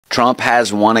Trump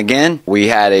has won again. We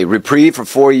had a reprieve for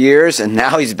 4 years, and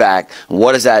now he's back.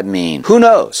 What does that mean? Who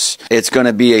knows? It's going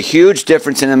to be a huge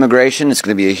difference in immigration. It's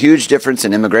going to be a huge difference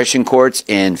in immigration courts,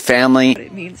 in family. What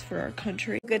it means for our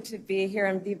country. Good to be here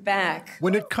and be back.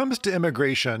 When it comes to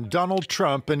immigration, Donald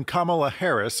Trump and Kamala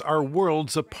Harris are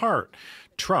worlds apart.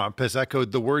 Trump has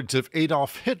echoed the words of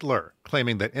Adolf Hitler,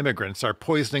 claiming that immigrants are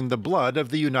poisoning the blood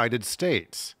of the United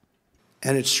States.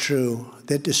 And it's true.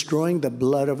 They're destroying the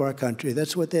blood of our country.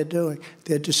 That's what they're doing.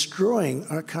 They're destroying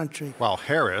our country. While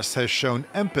Harris has shown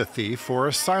empathy for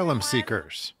asylum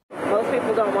seekers. Most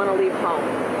people don't want to leave home.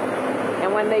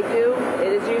 And when they do,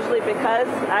 it is usually because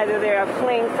either they are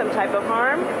fleeing some type of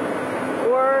harm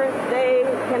or they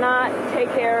cannot take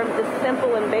care of the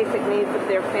simple and basic needs of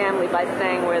their family by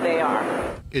staying where they are.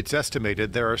 It's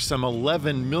estimated there are some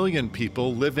 11 million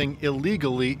people living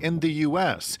illegally in the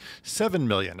U.S., 7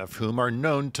 million of whom are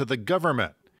known to the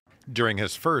government. During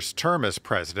his first term as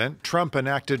president, Trump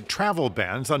enacted travel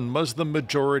bans on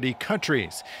Muslim-majority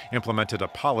countries, implemented a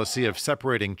policy of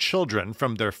separating children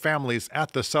from their families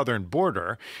at the southern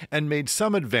border, and made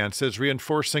some advances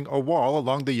reinforcing a wall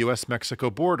along the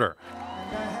U.S.-Mexico border.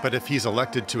 But if he's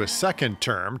elected to a second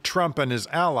term, Trump and his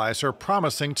allies are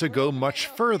promising to go much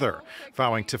further,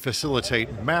 vowing to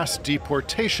facilitate mass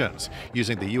deportations,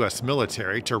 using the U.S.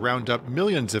 military to round up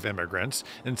millions of immigrants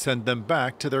and send them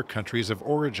back to their countries of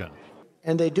origin.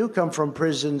 And they do come from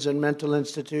prisons and mental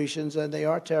institutions, and they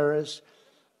are terrorists.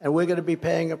 And we're going to be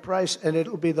paying a price, and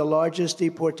it'll be the largest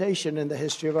deportation in the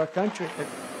history of our country.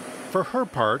 For her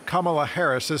part, Kamala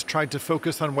Harris has tried to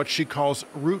focus on what she calls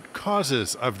root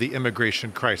causes of the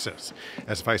immigration crisis.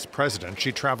 As vice president,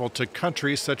 she traveled to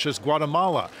countries such as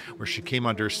Guatemala, where she came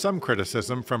under some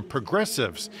criticism from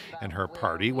progressives in her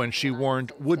party when she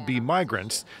warned would-be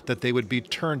migrants that they would be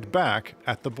turned back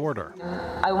at the border.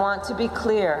 I want to be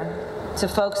clear to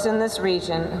folks in this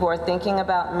region who are thinking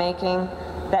about making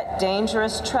that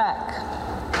dangerous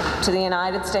trek to the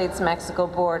United States-Mexico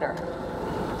border.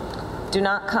 Do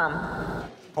not come.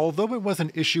 Although it was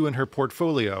an issue in her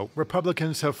portfolio,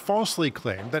 Republicans have falsely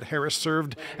claimed that Harris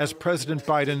served as President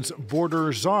Biden's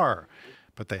border czar.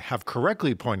 But they have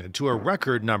correctly pointed to a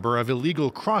record number of illegal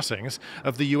crossings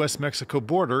of the U.S.-Mexico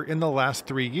border in the last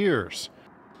 3 years.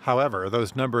 However,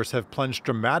 those numbers have plunged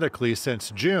dramatically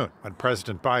since June, when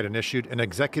President Biden issued an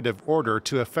executive order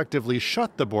to effectively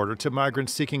shut the border to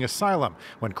migrants seeking asylum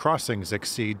when crossings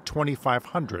exceed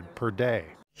 2,500 per day.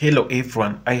 Hello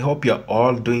everyone, I hope you're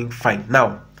all doing fine.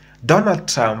 Now, Donald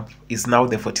Trump is now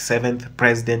the 47th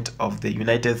president of the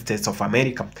United States of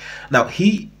America. Now,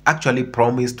 he actually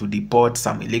promised to deport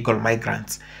some illegal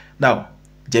migrants. Now,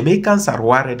 Jamaicans are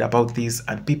worried about this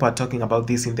and people are talking about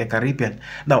this in the Caribbean.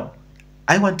 Now,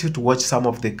 I want you to watch some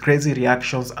of the crazy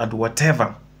reactions and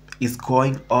whatever is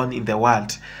going on in the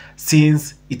world,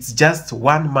 since it's just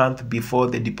 1 month before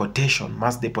the deportation,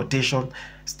 mass deportation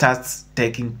starts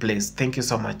taking place. Thank you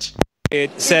so much.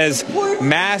 It says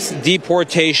mass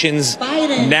deportations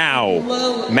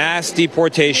now. Mass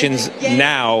deportations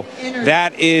now.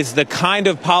 That is the kind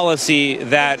of policy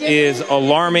that is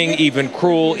alarming, even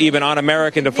cruel, even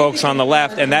un-American to folks on the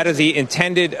left. And that is the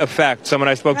intended effect. Someone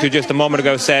I spoke to just a moment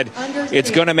ago said it's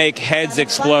going to make heads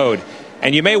explode.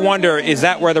 And you may wonder, is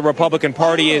that where the Republican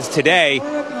Party is today?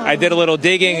 I did a little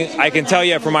digging. I can tell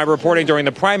you from my reporting during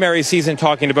the primary season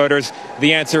talking to voters,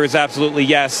 the answer is absolutely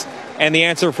yes. And the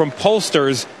answer from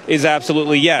pollsters is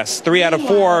absolutely yes. 3 out of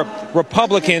 4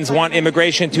 Republicans want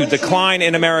immigration to decline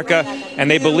in America, and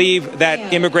they believe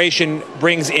that immigration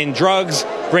brings in drugs,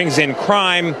 brings in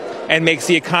crime, and makes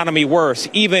the economy worse,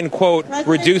 even, quote,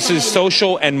 reduces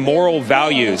social and moral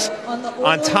values.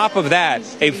 On top of that,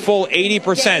 a full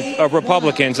 80% of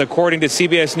Republicans, according to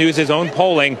CBS News' own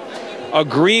polling,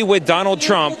 agree with Donald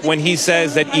Trump when he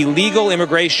says that illegal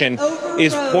immigration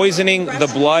is poisoning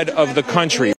the blood of the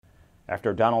country.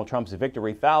 After Donald Trump's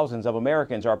victory, thousands of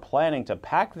Americans are planning to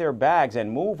pack their bags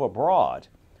and move abroad.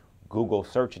 Google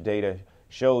search data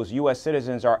shows U.S.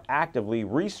 citizens are actively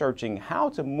researching how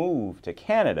to move to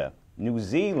Canada, New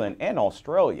Zealand, and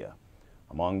Australia.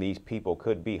 Among these people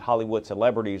could be Hollywood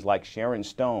celebrities like Sharon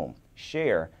Stone,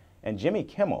 Cher, and Jimmy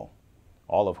Kimmel,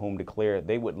 all of whom declared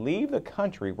they would leave the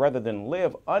country rather than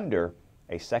live under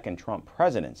a second Trump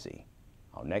presidency.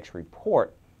 Our next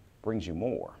report brings you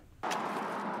more.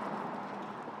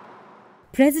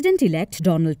 President-elect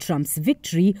Donald Trump's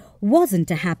victory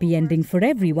wasn't a happy ending for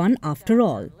everyone after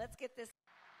all.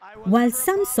 While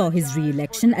some saw his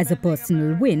re-election as a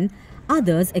personal win,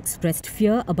 others expressed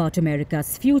fear about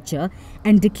America's future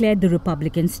and declared the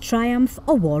Republicans' triumph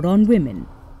a war on women.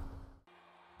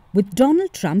 With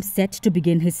Donald Trump set to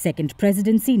begin his second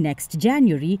presidency next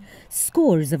January,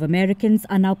 scores of Americans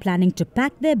are now planning to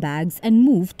pack their bags and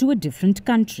move to a different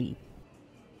country.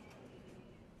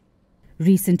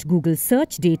 Recent Google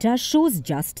search data shows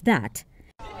just that.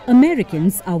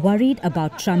 Americans are worried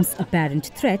about Trump's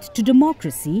apparent threat to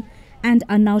democracy and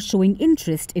are now showing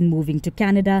interest in moving to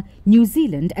Canada, New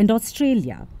Zealand and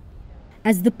Australia.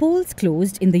 As the polls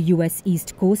closed in the US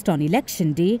East Coast on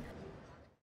Election Day,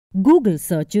 Google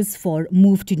searches for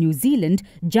move to New Zealand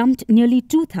jumped nearly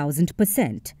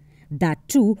 2,000%. That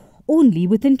too only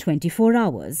within 24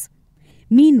 hours.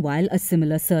 Meanwhile, a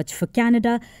similar search for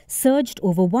Canada surged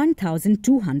over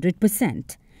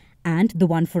 1,200%, and the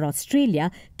one for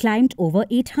Australia climbed over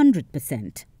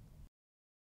 800%.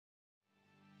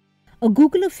 A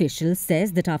Google official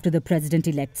says that after the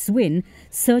president-elect's win,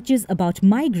 searches about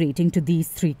migrating to these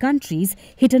three countries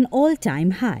hit an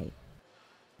all-time high.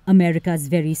 America's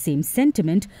very same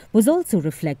sentiment was also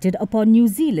reflected upon New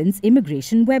Zealand's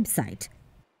immigration website.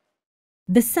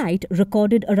 The site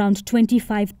recorded around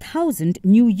 25,000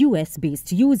 new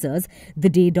US-based users the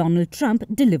day Donald Trump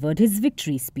delivered his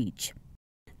victory speech.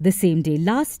 The same day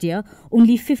last year,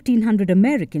 only 1,500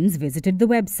 Americans visited the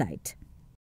website.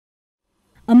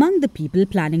 Among the people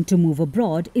planning to move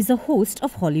abroad is a host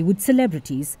of Hollywood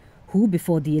celebrities, who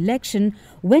before the election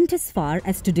went as far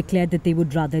as to declare that they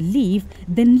would rather leave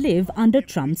than live under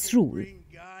Trump's rule.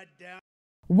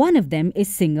 One of them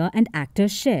is singer and actor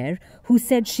Cher, who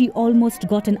said she almost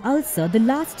got an ulcer the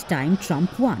last time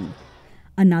Trump won.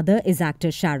 Another is actor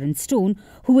Sharon Stone,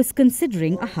 who is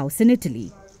considering a house in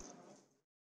Italy.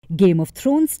 Game of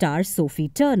Thrones star Sophie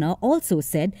Turner also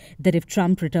said that if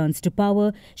Trump returns to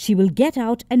power, she will get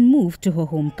out and move to her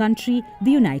home country,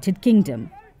 the United Kingdom.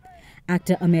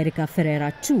 Actor America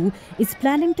Ferrera, too, is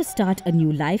planning to start a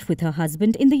new life with her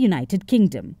husband in the United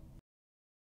Kingdom.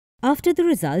 After the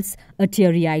results, a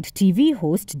teary-eyed TV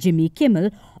host, Jimmy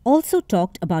Kimmel, also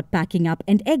talked about packing up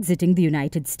and exiting the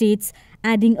United States,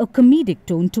 adding a comedic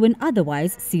tone to an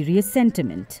otherwise serious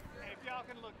sentiment.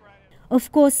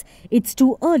 Of course, it's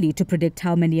too early to predict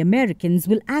how many Americans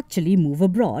will actually move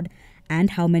abroad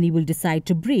and how many will decide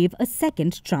to brave a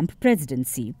second Trump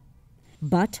presidency.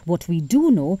 But what we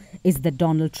do know is that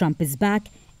Donald Trump is back,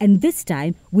 and this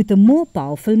time with a more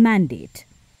powerful mandate.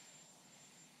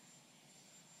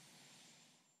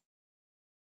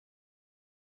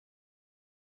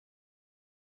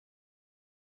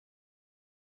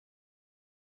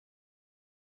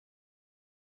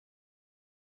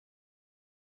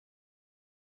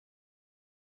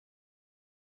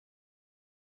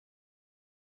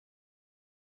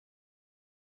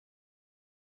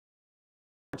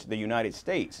 The United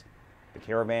States. The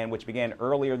caravan, which began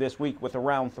earlier this week with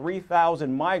around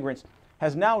 3,000 migrants,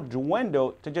 has now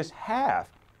dwindled to just half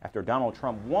after Donald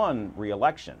Trump won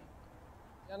re-election.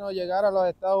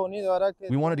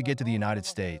 We wanted to get to the United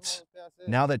States.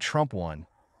 Now that Trump won,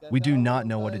 we do not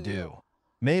know what to do.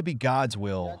 May it be God's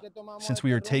will, since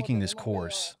we are taking this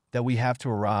course, that we have to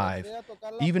arrive,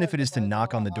 even if it is to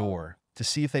knock on the door, to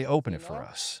see if they open it for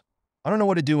us. I don't know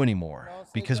what to do anymore,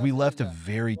 because we left a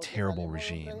very terrible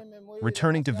regime.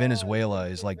 Returning to Venezuela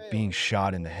is like being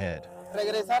shot in the head.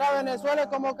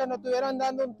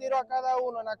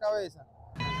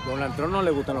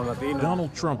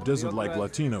 Donald Trump doesn't like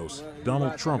Latinos.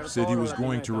 Donald Trump said he was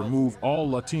going to remove all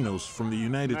Latinos from the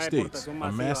United States,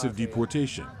 a massive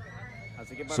deportation.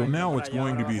 So now it's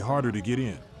going to be harder to get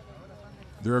in.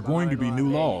 There are going to be new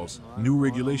laws, new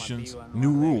regulations,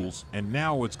 new rules, and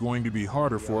now it's going to be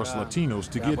harder for us Latinos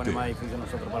to get there.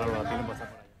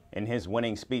 In his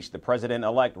winning speech, the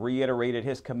president-elect reiterated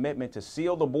his commitment to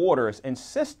seal the borders,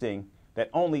 insisting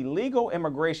that only legal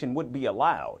immigration would be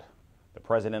allowed. The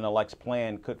president-elect's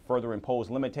plan could further impose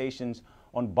limitations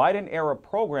on Biden-era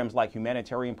programs like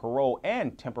humanitarian parole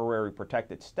and temporary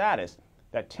protected status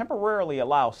that temporarily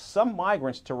allow some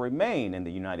migrants to remain in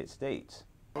the United States.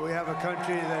 We have a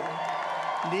country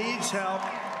that needs help,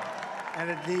 and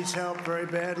it needs help very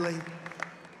badly.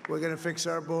 We're going to fix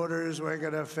our borders. We're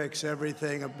going to fix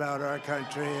everything about our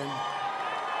country, and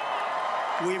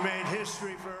we made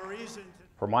history for a reason.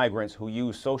 For migrants who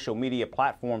use social media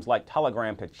platforms like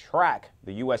Telegram to track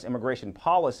the U.S. immigration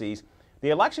policies,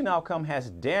 the election outcome has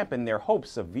dampened their hopes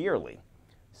severely.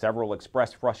 Several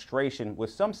expressed frustration, with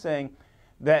some saying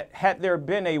that had there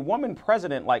been a woman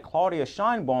president like Claudia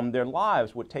Sheinbaum, their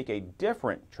lives would take a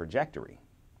different trajectory.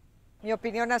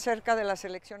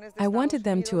 I wanted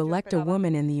them to elect a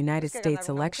woman in the United States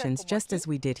elections just as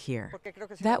we did here.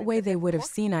 That way they would have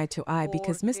seen eye to eye,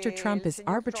 because Mr. Trump is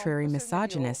arbitrary,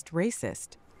 misogynist,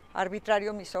 racist.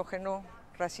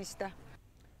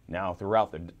 Now,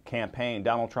 throughout the campaign,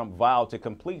 Donald Trump vowed to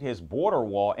complete his border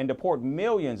wall and deport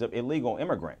millions of illegal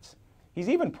immigrants. He's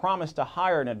even promised to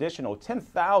hire an additional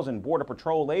 10,000 Border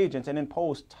Patrol agents and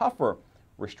impose tougher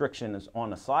restrictions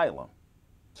on asylum.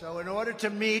 So in order to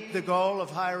meet the goal of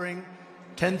hiring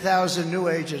 10,000 new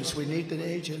agents, we need the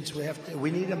agents.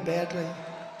 We need them badly.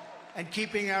 And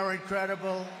keeping our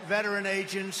incredible veteran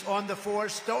agents on the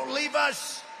force. Don't leave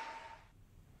us.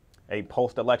 A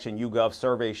post-election YouGov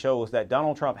survey shows that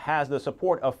Donald Trump has the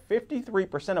support of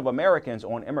 53% of Americans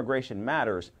on immigration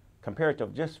matters, compared to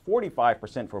just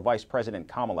 45% for Vice President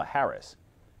Kamala Harris.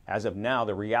 As of now,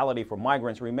 the reality for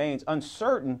migrants remains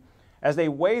uncertain as they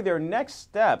weigh their next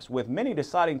steps, with many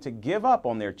deciding to give up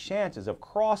on their chances of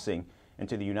crossing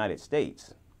into the United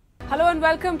States. Hello and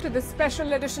welcome to this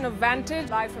special edition of Vantage,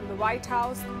 live from the White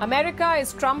House. America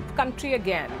is Trump country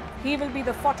again. He will be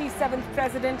the 47th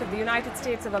President of the United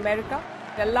States of America.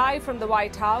 They're live from the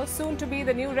White House, soon to be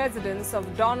the new residence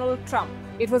of Donald Trump.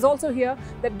 It was also here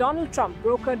that Donald Trump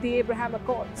brokered the Abraham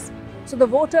Accords. So the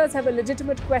voters have a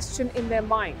legitimate question in their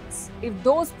minds. If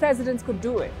those presidents could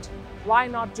do it, why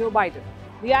not Joe Biden?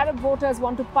 The Arab voters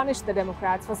want to punish the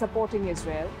Democrats for supporting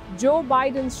Israel. Joe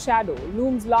Biden's shadow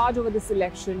looms large over this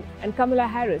election, and Kamala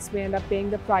Harris may end up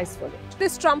paying the price for it.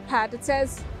 This Trump hat, it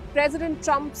says, President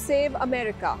Trump save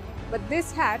America. But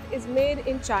this hat is made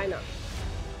in China.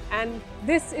 And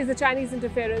this is the Chinese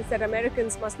interference that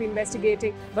Americans must be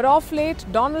investigating. But of late,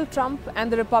 Donald Trump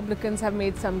and the Republicans have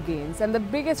made some gains. And the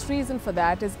biggest reason for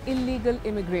that is illegal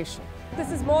immigration. This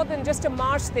is more than just a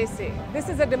march, they say. This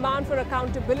is a demand for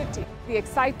accountability. The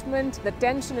excitement, the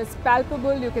tension is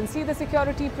palpable. You can see the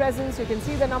security presence. You can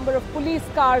see the number of police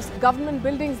cars, government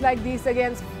buildings like these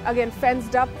again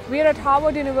fenced up. We're at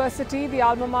Harvard University, the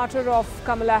alma mater of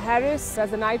Kamala Harris.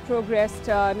 As the night progressed,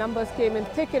 numbers came in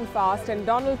thick and fast, and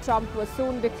Donald Trump was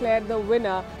soon declared the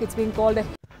winner. It's being called a...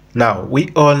 Now, we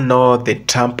all know the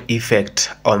Trump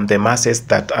effect on the masses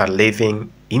that are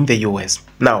living in the US.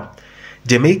 Now,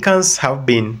 Jamaicans have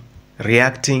been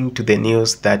reacting to the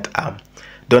news that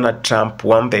Donald Trump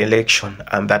won the election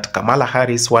and that Kamala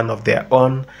Harris, one of their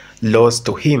own, lost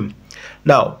to him.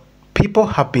 Now, people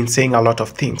have been saying a lot of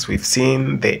things. We've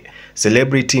seen the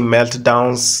celebrity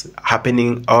meltdowns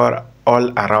happening all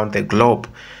around the globe.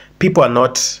 People are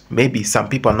not, maybe some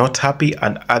people are not happy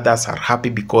and others are happy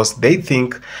because they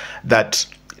think that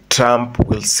Trump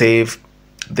will save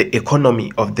the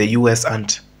economy of the US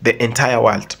and the entire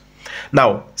world.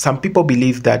 Now, some people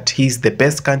believe that he's the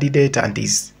best candidate and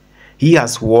he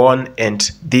has won,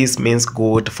 and this means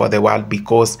good for the world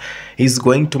because he's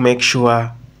going to make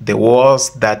sure the wars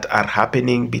that are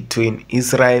happening between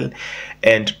Israel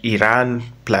and Iran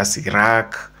plus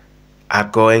Iraq are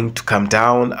going to come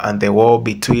down, and the war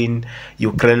between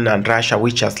Ukraine and Russia,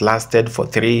 which has lasted for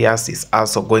 3 years, is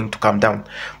also going to come down.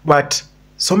 But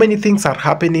so many things are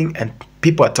happening and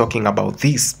people are talking about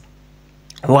this.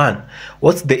 One,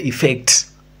 what's the effect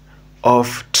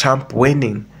of Trump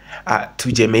winning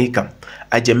to Jamaica?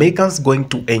 Are Jamaicans going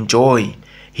to enjoy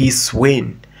his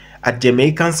win? Are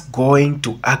Jamaicans going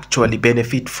to actually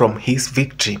benefit from his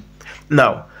victory?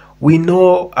 Now, we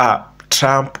know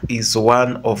Trump is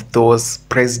one of those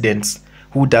presidents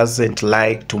who doesn't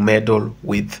like to meddle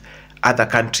with other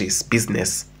countries'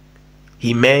 business.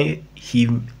 He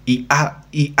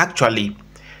actually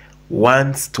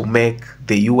wants to make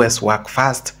the US work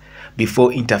fast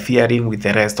before interfering with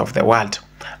the rest of the world.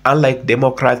 Unlike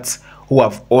Democrats who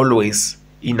have always,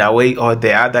 in a way or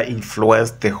the other,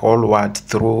 influenced the whole world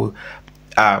through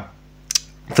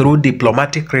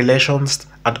diplomatic relations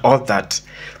and all that.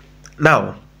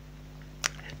 Now,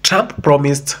 Trump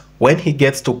promised when he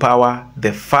gets to power,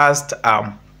 the first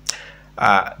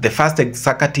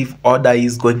executive order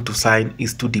he's going to sign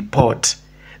is to deport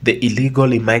the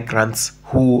illegal immigrants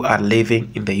who are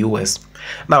living in the US.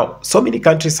 Now, so many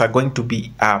countries are going to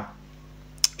be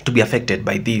affected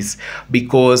by this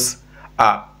because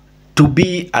to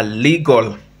be a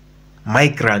legal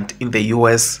migrant in the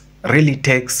US really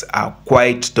takes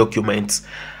quite documents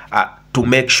to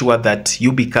make sure that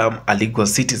you become a legal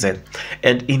citizen.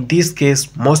 And in this case,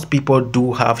 most people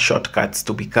do have shortcuts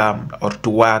to become or to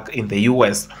work in the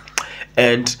US.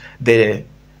 And the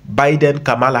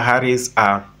Biden-Kamala Harris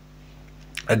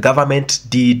government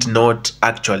did not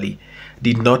actually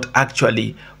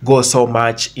go so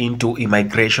much into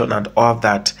immigration and all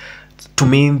that. To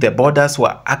mean the borders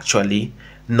were actually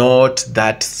not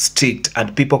that strict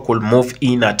and people could move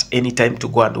in at any time to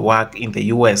go and work in the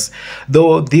US.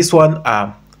 Though this one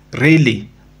really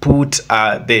put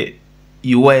the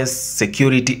US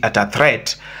security at a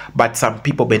threat, but some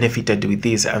people benefited with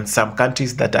this, and some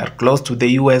countries that are close to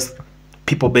the US,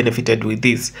 people benefited with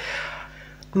this.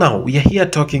 Now, we are here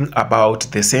talking about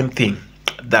the same thing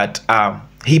that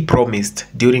he promised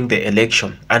during the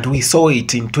election, and we saw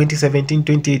it in 2017,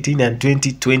 2018, and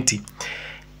 2020,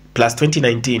 plus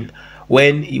 2019,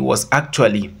 when he was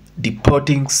actually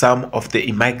deporting some of the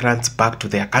immigrants back to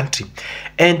their country.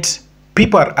 And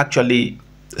people are actually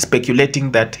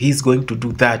speculating that he's going to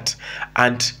do that,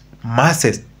 and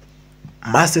masses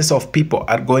of people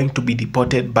are going to be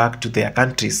deported back to their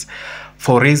countries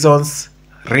for reasons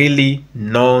really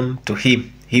known to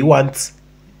him. He wants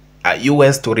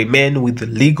US to remain with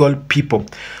legal people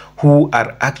who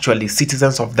are actually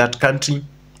citizens of that country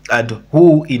and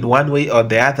who in one way or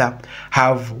the other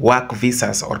have work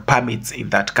visas or permits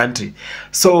in that country.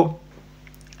 So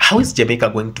how is Jamaica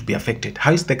going to be affected?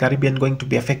 How is the Caribbean going to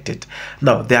be affected?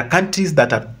 Now, there are countries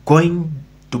that are going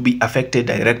to be affected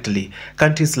directly.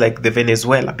 Countries like the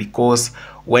Venezuela, because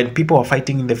when people are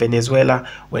fighting in the Venezuela,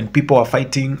 when people are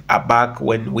fighting back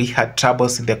when we had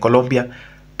troubles in the Colombia,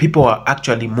 people are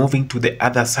actually moving to the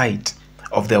other side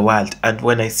of the world. And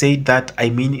when I say that, I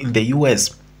mean in the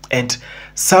US. And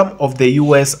some of the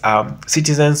US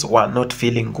citizens were not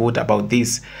feeling good about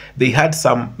this. They had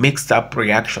some mixed up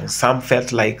reactions. Some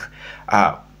felt like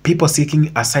people seeking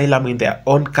asylum in their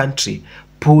own country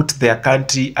put their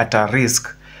country at a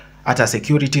risk, at a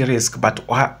security risk, but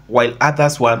while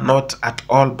others were not at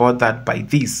all bothered by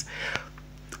this.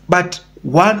 But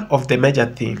one of the major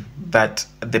things that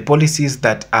the policies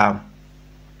that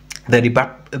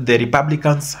the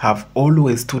Republicans have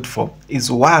always stood for is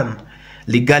one,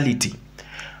 legality.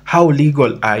 How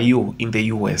legal are you in the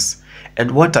US?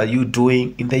 And what are you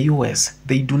doing in the US?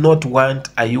 They do not want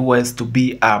a US to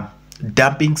be a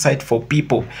dumping site for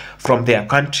people from their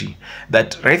country,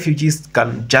 that refugees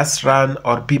can just run,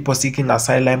 or people seeking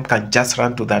asylum can just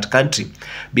run to that country,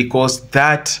 because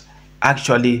that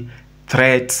actually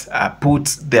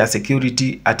puts their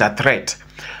security at a threat.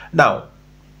 Now,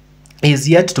 he is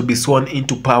yet to be sworn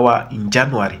into power in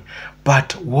January,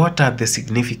 but what are the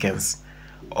significance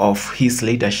of his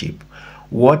leadership?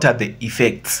 What are the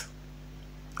effects?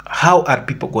 How are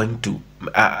people going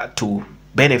to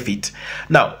benefit?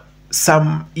 Now,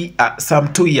 some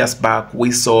 2 years back,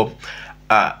 we saw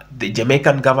the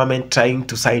Jamaican government trying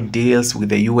to sign deals with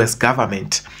the US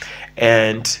government,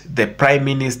 and the Prime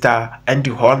Minister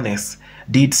Andrew Holness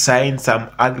did sign some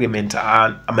agreement,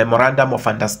 a memorandum of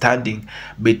understanding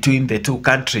between the two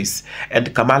countries,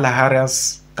 and Kamala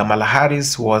Harris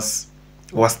was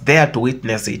there to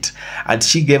witness it, and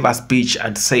she gave a speech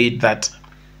and said that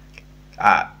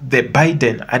the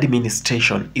Biden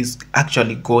administration is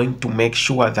actually going to make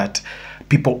sure that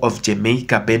people of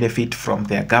Jamaica benefit from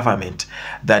their government,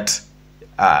 that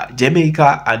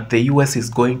Jamaica and the US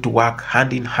is going to work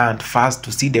hand in hand, first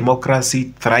to see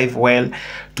democracy thrive well,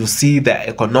 to see their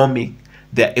economy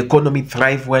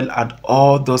thrive well, and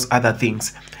all those other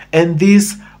things. And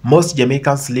this, most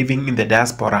Jamaicans living in the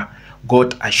diaspora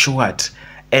got assured,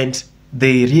 and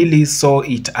they really saw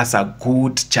it as a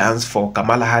good chance for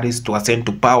Kamala Harris to ascend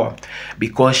to power,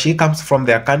 because she comes from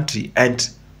their country, and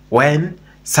when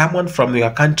someone from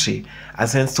your country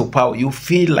ascends to power, you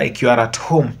feel like you are at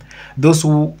home. Those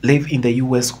who live in the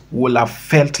US will have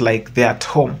felt like they're at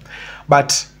home.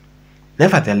 But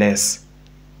nevertheless,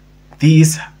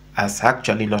 this has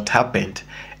actually not happened,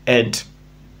 and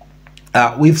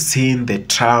we've seen the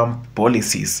Trump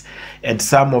policies, and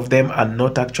some of them are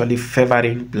not actually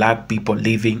favoring black people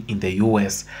living in the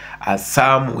US, as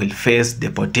some will face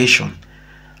deportation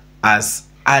as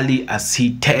early as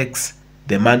he takes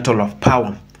the mantle of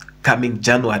power coming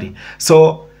January.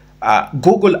 So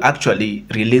Google actually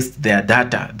released their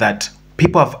data that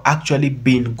people have actually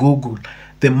been Googled.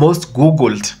 The most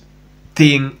Googled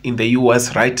thing in the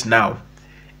US right now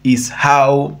is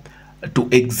how to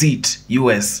exit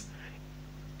US.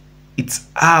 It's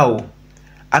how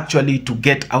actually to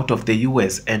get out of the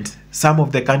US, and some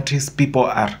of the countries people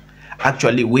are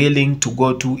actually willing to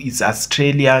go to is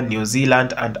Australia, New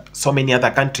Zealand, and so many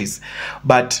other countries.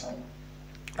 But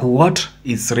what's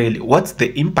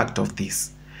the impact of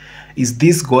this? Is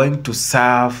this going to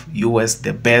serve US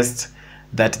the best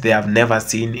that they have never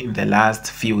seen in the last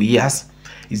few years?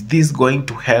 Is this going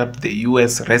to help the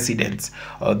US residents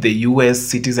or the US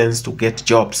citizens to get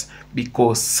jobs?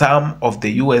 Because some of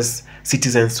the US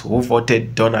citizens who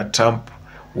voted Donald Trump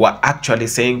were actually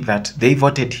saying that they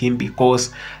voted him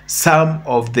because some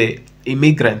of the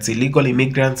immigrants, illegal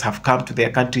immigrants, have come to their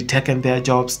country, taken their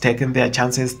jobs, taken their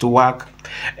chances to work,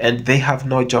 and they have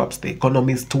no jobs. The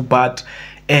economy is too bad,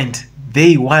 and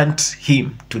they want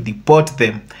him to deport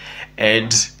them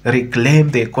and reclaim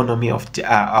the economy of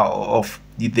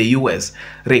the US,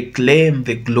 reclaim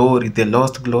the glory, the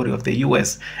lost glory of the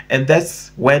US. And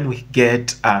that's when we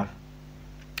get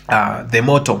the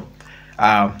motto,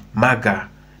 MAGA,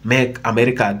 Make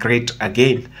America Great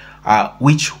Again,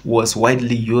 which was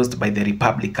widely used by the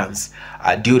Republicans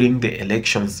during the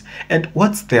elections. And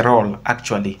what's the role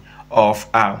actually of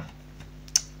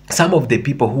some of the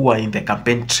people who are in the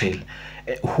campaign trail,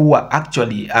 who are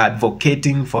actually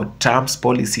advocating for Trump's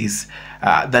policies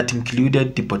that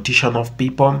included deportation of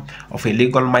people, of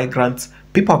illegal migrants?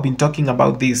 People have been talking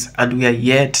about this, and we are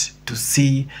yet to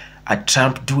see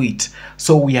Trump do it.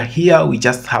 So we are here, we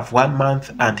just have 1 month,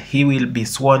 and he will be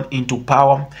sworn into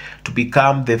power to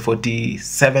become the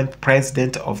 47th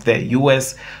president of the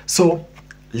US. So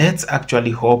let's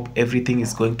actually hope everything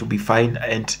is going to be fine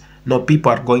and no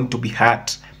people are going to be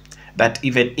hurt. That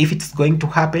even if it's going to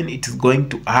happen, it is going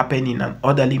to happen in an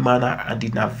orderly manner and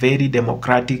in a very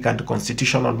democratic and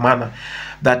constitutional manner,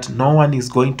 that no one is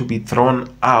going to be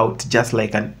thrown out just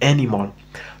like an animal.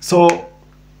 So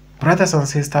brothers and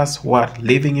sisters who are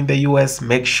living in the US,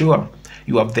 make sure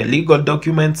you have the legal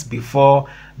documents before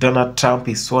Donald Trump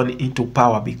is sworn into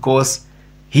power, because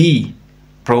he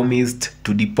promised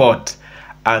to deport.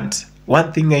 And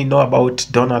one thing I know about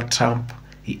Donald Trump,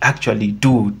 he actually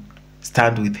do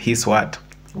stand with his word.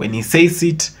 When he says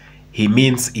it, he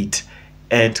means it.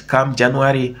 And come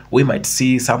January, we might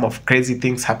see some of crazy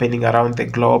things happening around the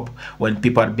globe when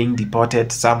people are being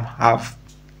deported. Some have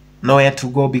nowhere to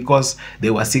go because they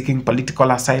were seeking political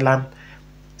asylum.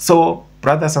 So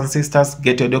brothers and sisters,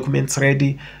 get your documents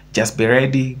ready. Just be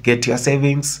ready, get your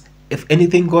savings. If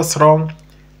anything goes wrong,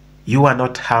 you are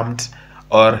not harmed,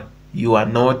 or you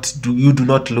do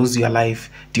not lose your life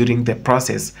during the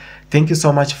process. Thank you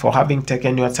so much for having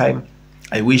taken your time.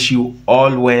 I wish you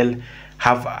all well.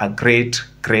 Have a great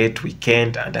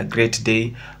weekend and a great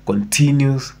day.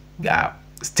 Continue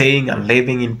staying and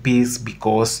living in peace,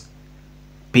 because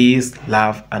peace,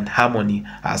 love, and harmony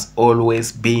has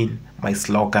always been my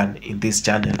slogan in this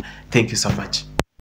channel. Thank you so much.